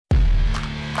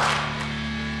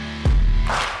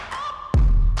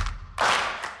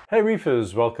Hey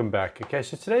Reefers, welcome back. Okay,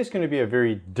 so today's going to be a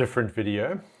very different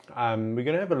video. We're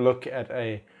going to have a look at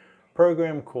a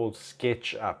program called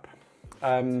SketchUp.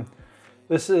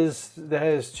 There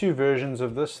has two versions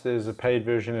of this. There's a paid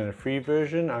version and a free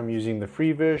version. I'm using the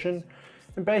free version.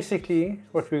 And basically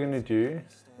what we're going to do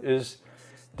is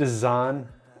design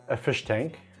a fish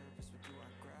tank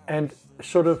and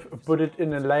sort of put it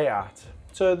in a layout.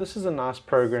 So this is a nice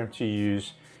program to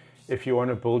use if you want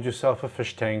to build yourself a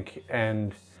fish tank,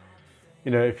 and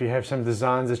if you have some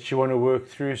designs that you want to work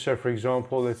through. So for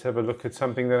example, let's have a look at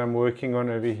something that I'm working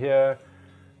on over here.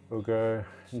 We'll go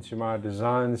into my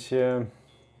designs here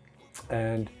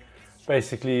and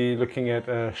basically looking at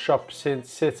a shop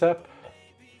setup.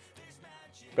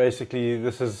 Basically,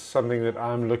 this is something that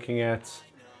I'm looking at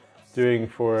doing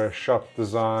for a shop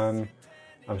design.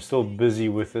 I'm still busy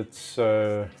with it,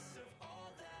 so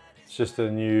it's just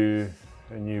a new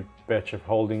batch of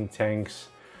holding tanks.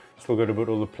 Still got to put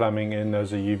all the plumbing in.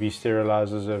 Those are UV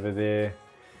sterilizers over there,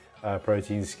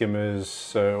 protein skimmers,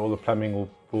 so all the plumbing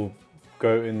will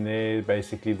go in there.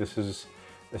 Basically this is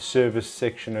a service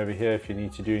section over here if you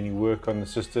need to do any work on the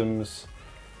systems.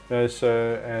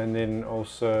 And then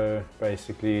also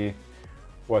basically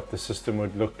what the system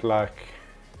would look like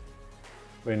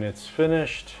when it's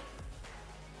finished.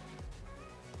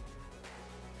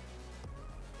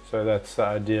 So that's the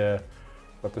idea,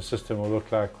 what the system will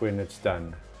look like when it's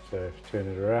done. So if you turn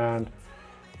it around,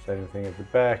 same thing at the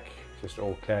back, just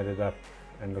all cladded up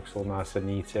and looks all nice and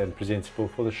neat and presentable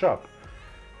for the shop.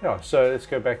 Yeah, so let's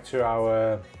go back to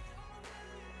our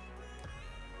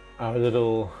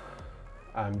little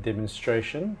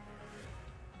demonstration.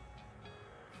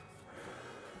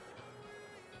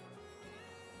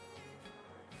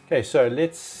 Okay, so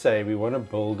let's say we want to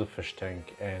build a fish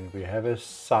tank and we have a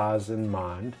size in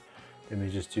mind. Let me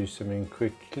just do something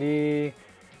quickly.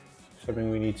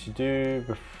 Something we need to do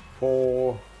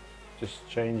before just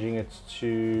changing it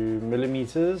to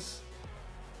millimeters.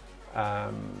 Yeah,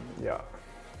 so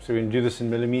we're going to do this in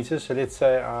millimeters. So let's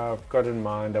say I've got in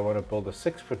mind I want to build a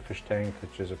 6-foot fish tank,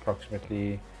 which is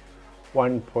approximately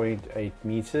 1.8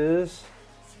 meters.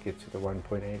 Let's get to the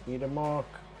 1.8 meter mark.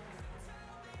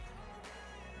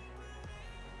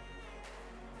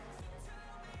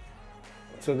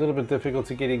 It's a little bit difficult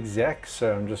to get exact,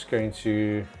 so I'm just going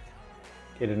to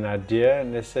get an idea,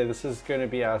 and let's say this is going to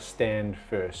be our stand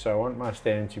first. So I want my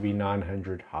stand to be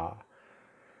 900 high,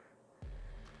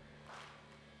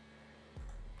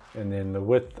 and then the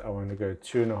width I want to go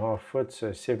 2.5 foot,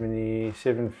 so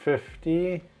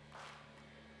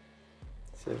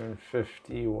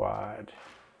 750 wide.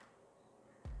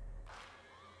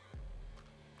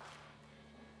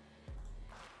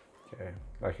 Okay,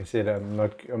 like I said, I'm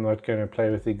not going to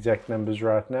play with the exact numbers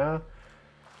right now.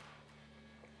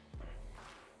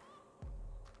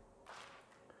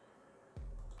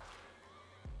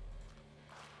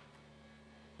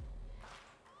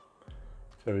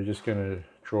 So we're just going to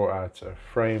draw out a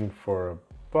frame for a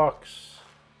box.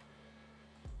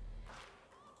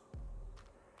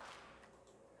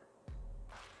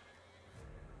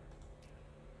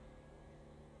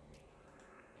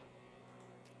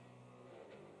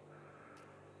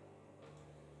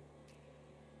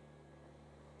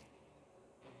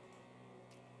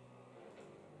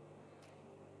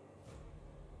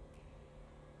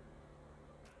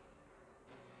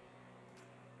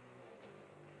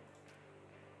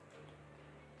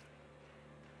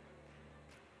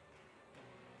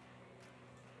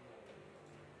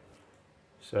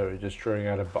 So we're just drawing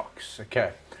out a box.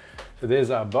 Okay, so there's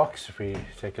our box. If we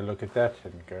take a look at that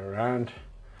and go around,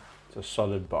 it's a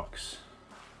solid box.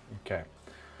 Okay,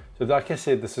 so like I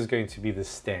said, this is going to be the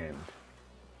stand.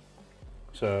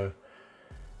 So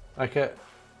we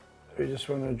just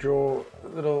want to draw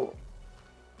little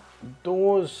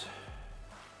doors,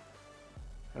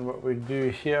 and what we do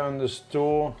here on this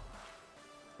door,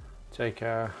 take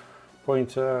our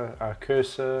pointer, our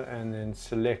cursor, and then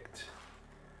select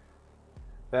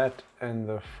that and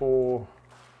the 4.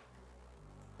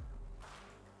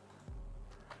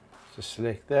 So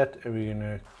select that, and we're going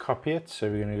to copy it. So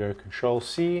we're going to go Control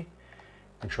C,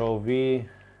 Control V,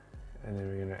 and then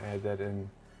we're going to add that in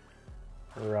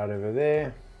right over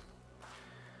there.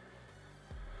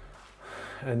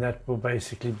 And that will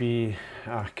basically be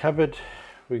our cupboard.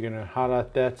 We're going to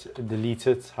highlight that, delete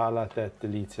it, highlight that,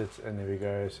 delete it, and there we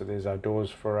go. So there's our doors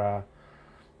for our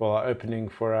opening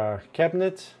for our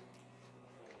cabinet.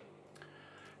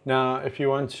 Now, if you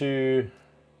want to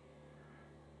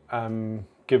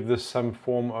give this some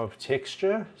form of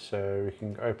texture, so we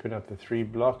can open up the 3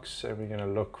 blocks, and we're going to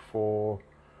look for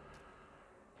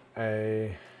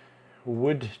a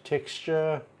wood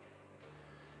texture.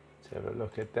 Let's have a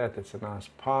look at that. That's a nice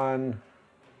pond.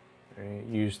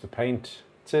 Use the paint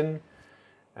tin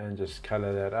and just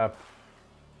color that up.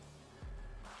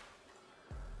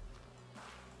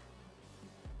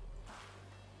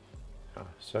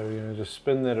 So we're going to just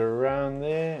spin that around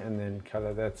there and then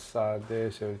color that side there.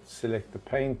 So select the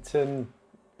paint tin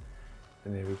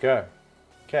and there we go.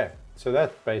 Okay, so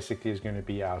that basically is going to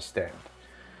be our stand.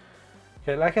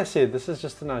 Okay, like I said, this is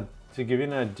just to give you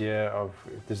an idea of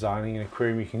designing an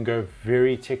aquarium. You can go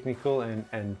very technical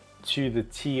and to the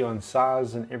T on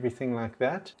size and everything like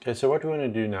that. Okay, so what we want to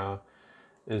do now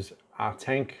is our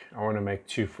tank, I want to make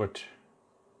 2 foot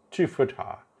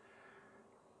high,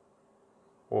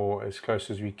 or as close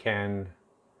as we can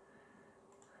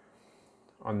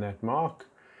on that mark.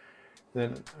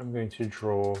 Then I'm going to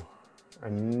draw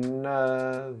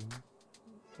another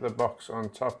box on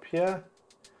top here.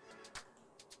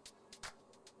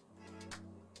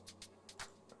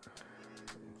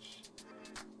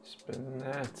 Spin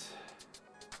that.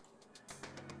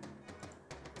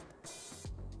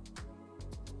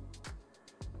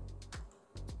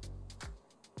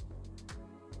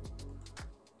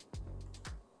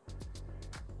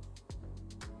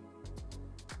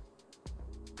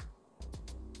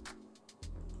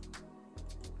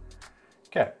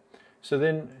 Okay, so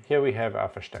then here we have our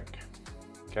fish tank.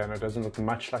 Okay, and it doesn't look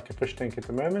much like a fish tank at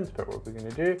the moment, but what we're going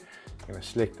to do, we're going to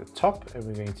select the top and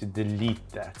we're going to delete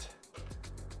that.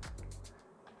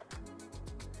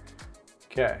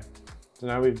 Okay, so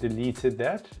now we've deleted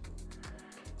that.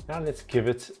 Now let's give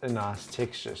it a nice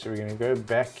texture. So we're going to go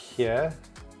back here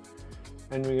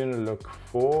and we're going to look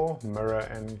for mirror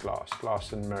and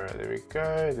glass and mirror. There we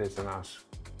go. There's a nice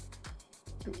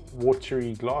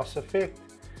watery glass effect.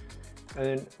 And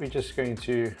then we're just going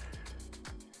to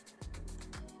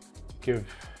give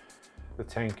the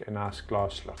tank a nice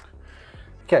glass look.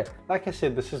 Okay, like I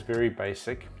said, this is very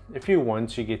basic. If you want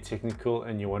to get technical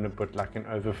and you want to put like an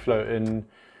overflow in,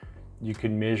 you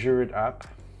can measure it up.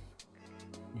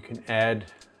 You can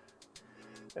add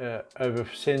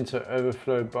center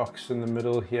overflow box in the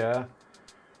middle here.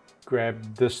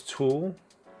 Grab this tool,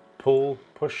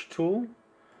 push tool.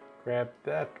 Grab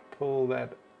that, pull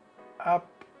that up.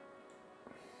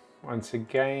 Once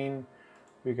again,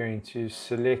 we're going to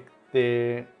select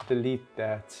there, delete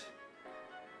that,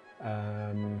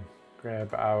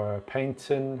 grab our paint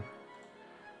tin.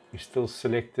 We're still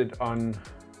selected on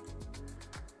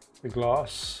the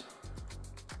glass.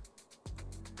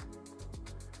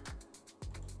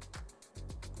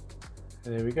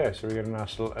 And there we go. So we got a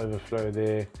nice little overflow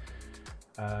there.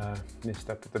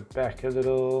 Messed up at the back a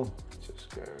little.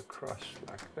 Just go across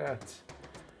like that.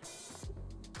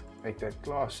 Make that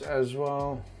glass as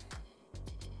well.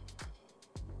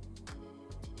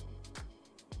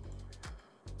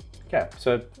 Okay,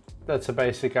 so that's a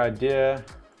basic idea.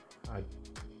 I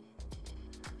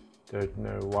don't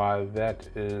know why that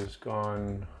is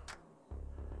gone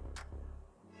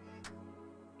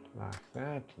like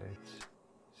that. Let's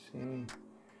see.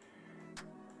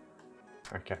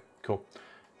 Okay, cool.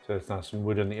 So it's nice and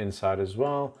wood on the inside as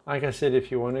well. Like I said, if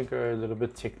you want to go a little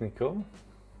bit technical,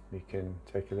 we can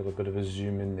take a little bit of a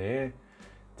zoom in there,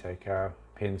 take our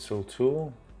pencil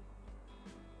tool,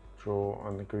 draw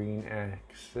on the green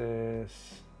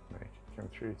axis, make it come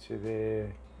through to there,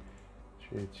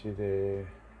 through to there.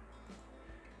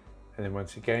 And then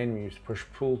once again, we use push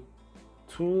pull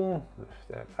tool, lift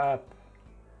that up,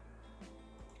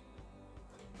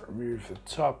 remove the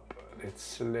top, let's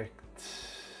select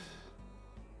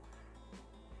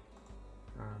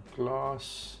our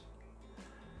glass,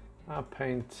 our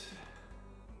paint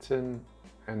tin,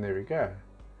 and there we go.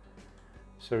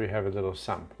 So we have a little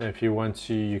sump. Now if you want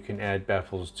to, you can add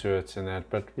baffles to it and that,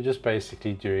 but we're just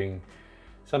basically doing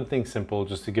something simple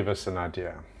just to give us an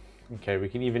idea. Okay, we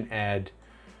can even add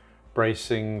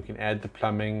bracing, we can add the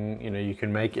plumbing, you know, you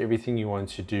can make everything you want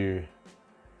to do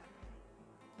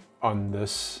on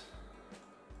this.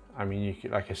 I mean, you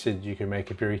can, like I said, you can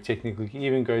make it very technical. You can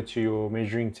even go to your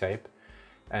measuring tape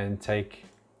and take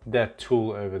that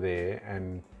tool over there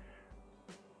and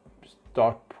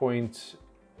start point,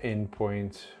 end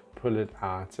point, pull it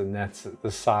out, and that's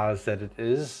the size that it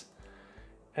is.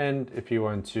 And if you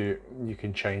want to, you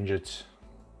can change it,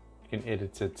 you can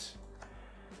edit it.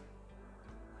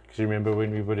 Because remember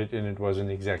when we put it in, it wasn't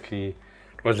exactly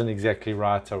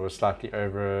right. I was slightly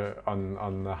over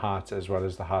on the height as well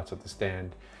as the height of the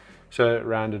stand. So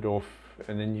round it off,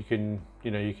 and then you can,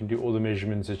 you know, you can do all the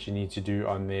measurements that you need to do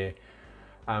on there.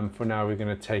 For now, we're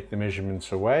going to take the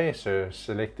measurements away. So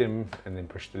select them and then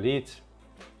push delete.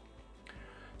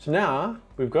 So now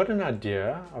we've got an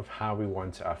idea of how we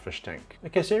want our fish tank.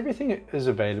 Okay, so everything is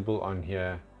available on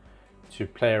here to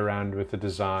play around with the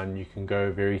design. You can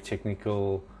go very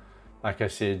technical. Like I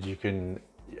said, you can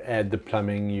add the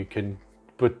plumbing, you can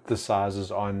put the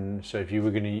sizes on. So if you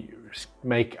were going to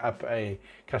make up a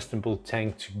custom built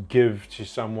tank to give to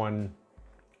someone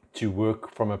to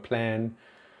work from a plan,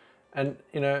 and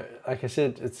you know, like I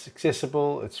said, it's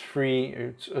accessible, it's free,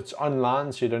 it's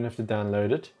online, so you don't have to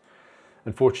download it.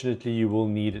 Unfortunately, you will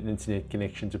need an internet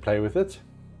connection to play with it.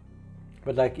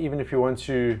 But like, even if you want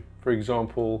to, for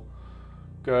example,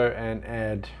 go and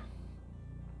add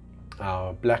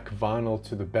our black vinyl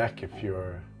to the back, if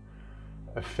you're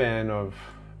a fan of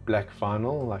black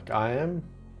vinyl like I am,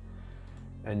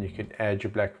 and you could add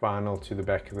your black vinyl to the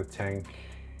back of the tank.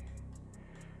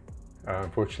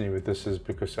 Unfortunately with this is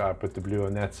because I put the blue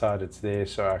on that side, it's there,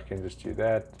 so I can just do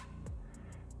that.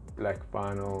 Black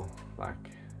vinyl like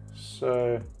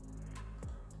so.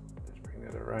 Let's bring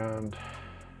that around.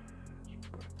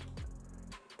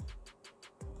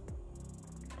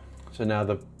 So now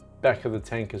the back of the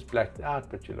tank is blacked out,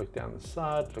 but you look down the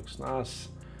side, looks nice.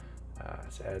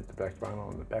 Let's add the black vinyl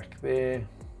on the back there,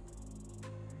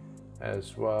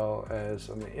 as well as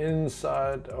on the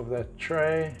inside of that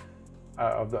tray,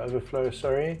 of the overflow,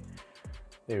 sorry.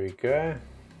 There we go.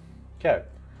 Okay.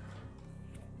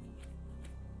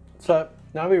 So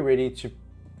now we're ready to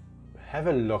have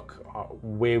a look at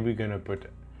where we're going to put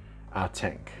our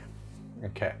tank.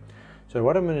 Okay. So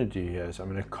what I'm going to do here is I'm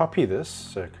going to copy this,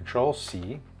 so Control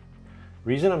C.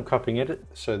 Reason I'm copying it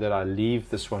so that I leave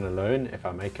this one alone. If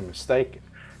I make a mistake,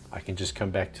 I can just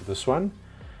come back to this one,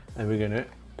 and we're going to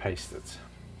paste it.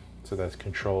 So that's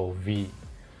Control V.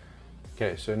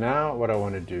 Okay, so now what I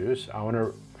want to do is I want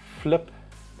to flip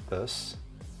this.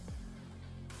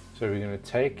 So we're going to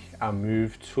take our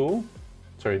move tool,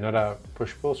 sorry, not our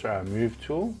push pull, sorry, our move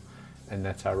tool, and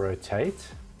that's our rotate.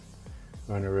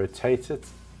 We're going to rotate it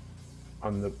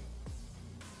on the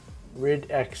red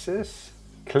axis,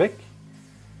 click,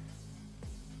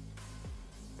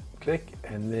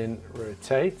 and then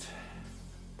rotate.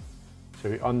 So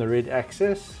we're on the red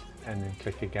axis and then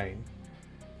click again.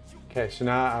 Okay, so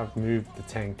now I've moved the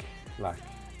tank like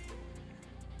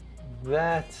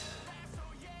that.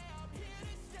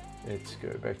 Let's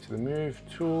go back to the move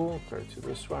tool, go to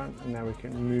this one, and now we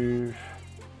can move.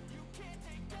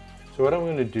 So what I'm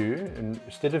going to do,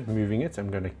 instead of moving it, I'm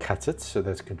going to cut it. So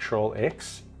that's Control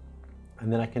X,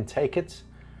 and then I can take it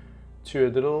to a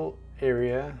little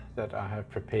area that I have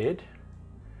prepared,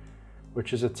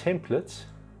 which is a template.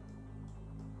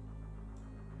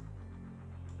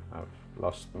 I've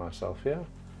lost myself here.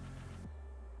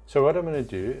 So what I'm going to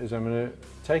do is I'm going to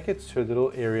take it to a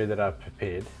little area that I've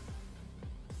prepared,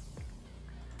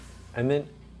 and then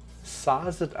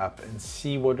size it up and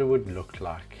see what it would look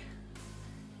like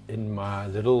in my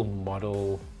little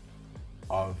model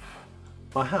of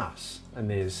my house. And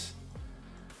there's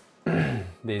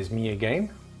there's me again,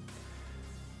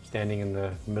 standing in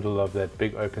the middle of that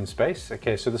big open space.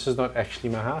 Okay, so this is not actually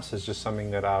my house, it's just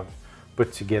something that I've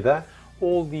put together.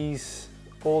 All these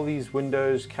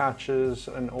windows, couches,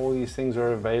 and all these things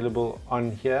are available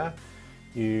on here.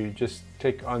 You just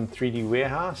click on 3D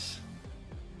Warehouse.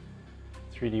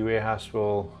 3D Warehouse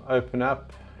will open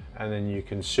up, and then you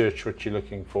can search what you're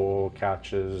looking for: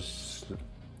 couches,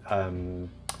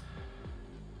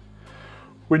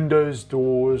 windows,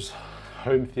 doors,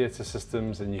 home theater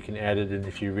systems, and you can add it in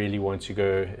if you really want to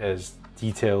go as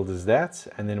detailed as that.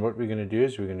 And then what we're going to do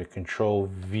is we're going to Control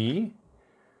V,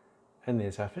 and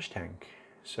there's our fish tank.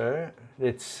 So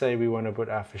let's say we want to put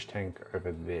our fish tank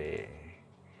over there,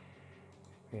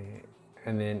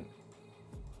 and then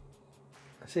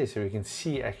see, so we can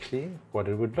see actually what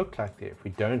it would look like there. If we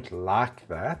don't like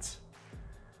that,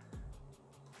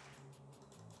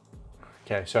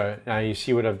 okay, so now you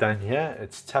see what I've done here.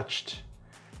 It's touched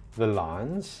the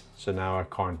lines, so now I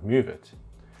can't move it.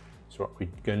 So what we're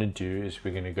going to do is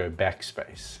we're going to go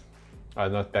backspace.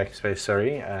 Not backspace,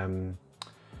 sorry,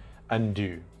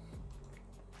 undo.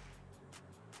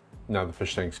 Now the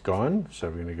fish tank's gone, so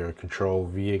we're going to go Control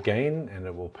V again, and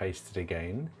it will paste it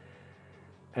again.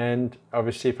 And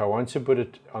obviously if I want to put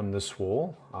it on this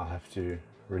wall, I'll have to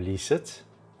release it,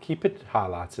 keep it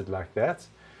highlighted like that,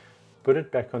 put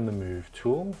it back on the move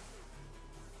tool,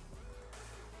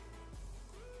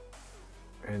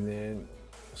 and then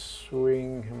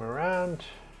swing him around,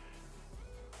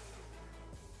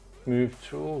 move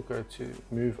tool, go to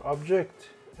move object,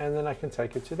 and then I can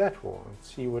take it to that wall and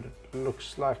see what it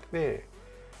looks like there.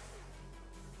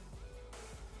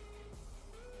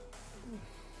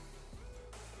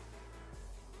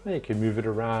 Now you can move it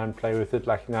around, play with it.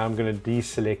 Like now I'm going to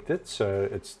deselect it, so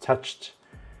it's touched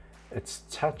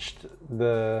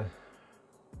the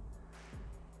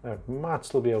That might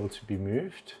still be able to be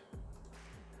moved.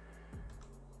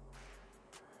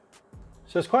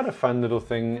 So it's quite a fun little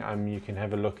thing. You can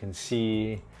have a look and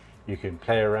see, you can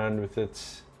play around with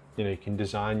it, you know, you can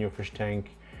design your fish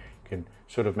tank, you can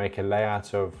sort of make a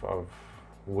layout of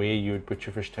where you would put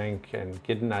your fish tank and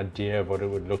get an idea of what it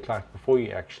would look like before you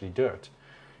actually do it.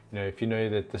 You know, if you know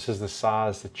that this is the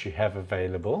size that you have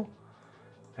available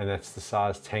and that's the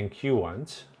size tank you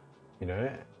want, you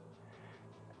know,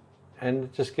 and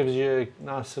it just gives you a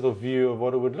nice little view of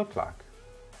what it would look like.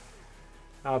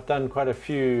 Now, I've done quite a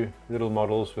few little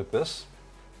models with this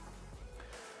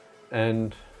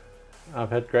and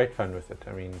I've had great fun with it.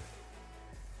 I mean,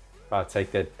 if I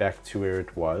take that back to where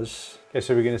it was. Okay,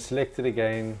 so we're going to select it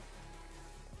again.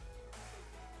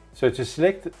 So to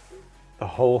select the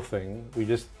whole thing, we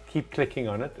just keep clicking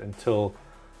on it until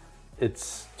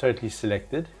it's totally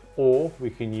selected, or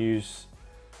we can use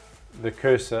the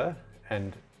cursor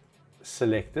and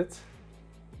select it.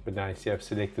 But now you see I've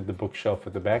selected the bookshelf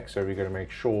at the back, so we're going to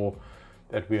make sure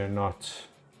that we are not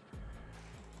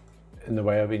in the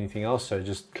way of anything else. So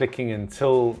just clicking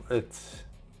until it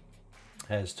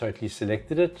has totally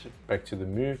selected it. Back to the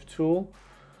move tool.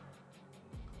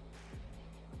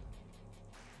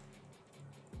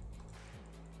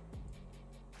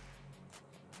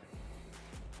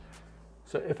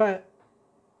 So if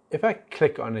I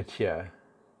click on it here,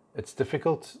 it's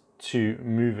difficult to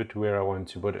move it where I want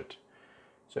to put it.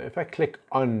 So if I click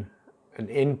on an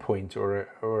endpoint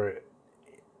or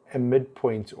a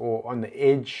midpoint or on the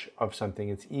edge of something,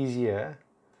 it's easier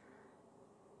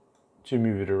to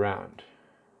move it around.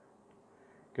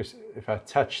 Because if I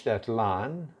touch that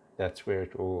line, that's where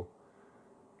it will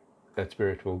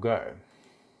go.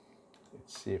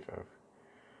 Let's see if I've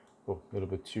a little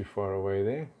bit too far away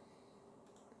there.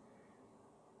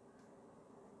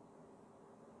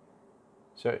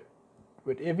 So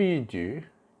whatever you do,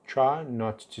 try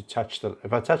not to touch the,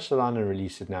 if I touch the line and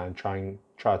release it now and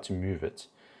try to move it,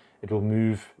 it will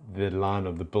move the line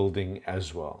of the building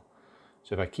as well.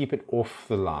 So if I keep it off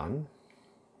the line,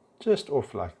 just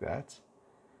off like that,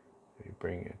 maybe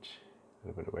bring it a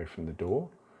little bit away from the door,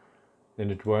 then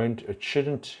it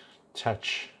shouldn't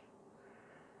attach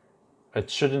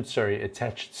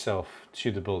itself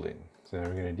to the building. So now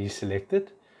we're going to deselect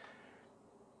it.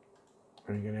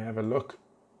 And we're going to have a look.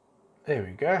 There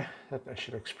we go. That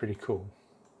actually looks pretty cool.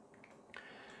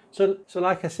 So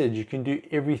like I said, you can do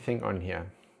everything on here.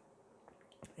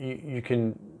 You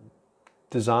can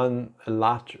design a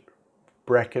light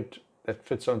bracket that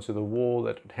fits onto the wall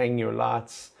that would hang your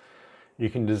lights. You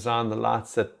can design the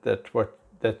lights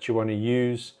that you want to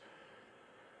use.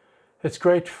 It's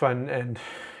great fun, and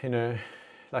you know,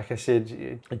 like I said,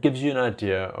 it gives you an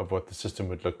idea of what the system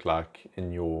would look like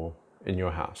in your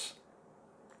house.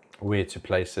 Where to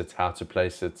place it, how to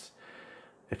place it.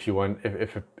 If you want,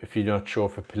 if you're not sure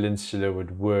if a peninsula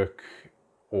would work,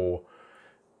 or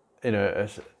you know,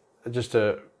 just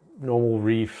a normal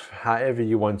reef, however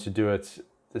you want to do it,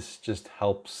 this just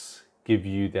helps give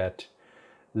you that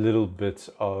little bit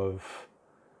of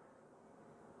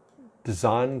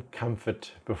design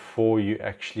comfort before you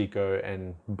actually go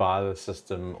and buy the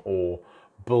system or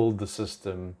build the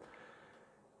system.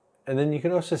 And then you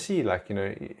can also see, like, you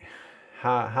know,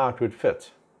 how it would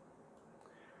fit.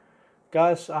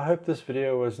 Guys, I hope this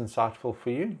video was insightful for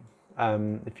you.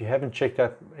 If you haven't checked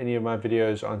out any of my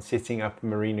videos on setting up a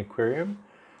marine aquarium,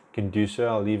 you can do so.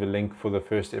 I'll leave a link for the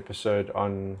first episode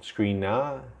on screen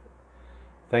now.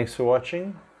 Thanks for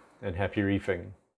watching, and happy reefing.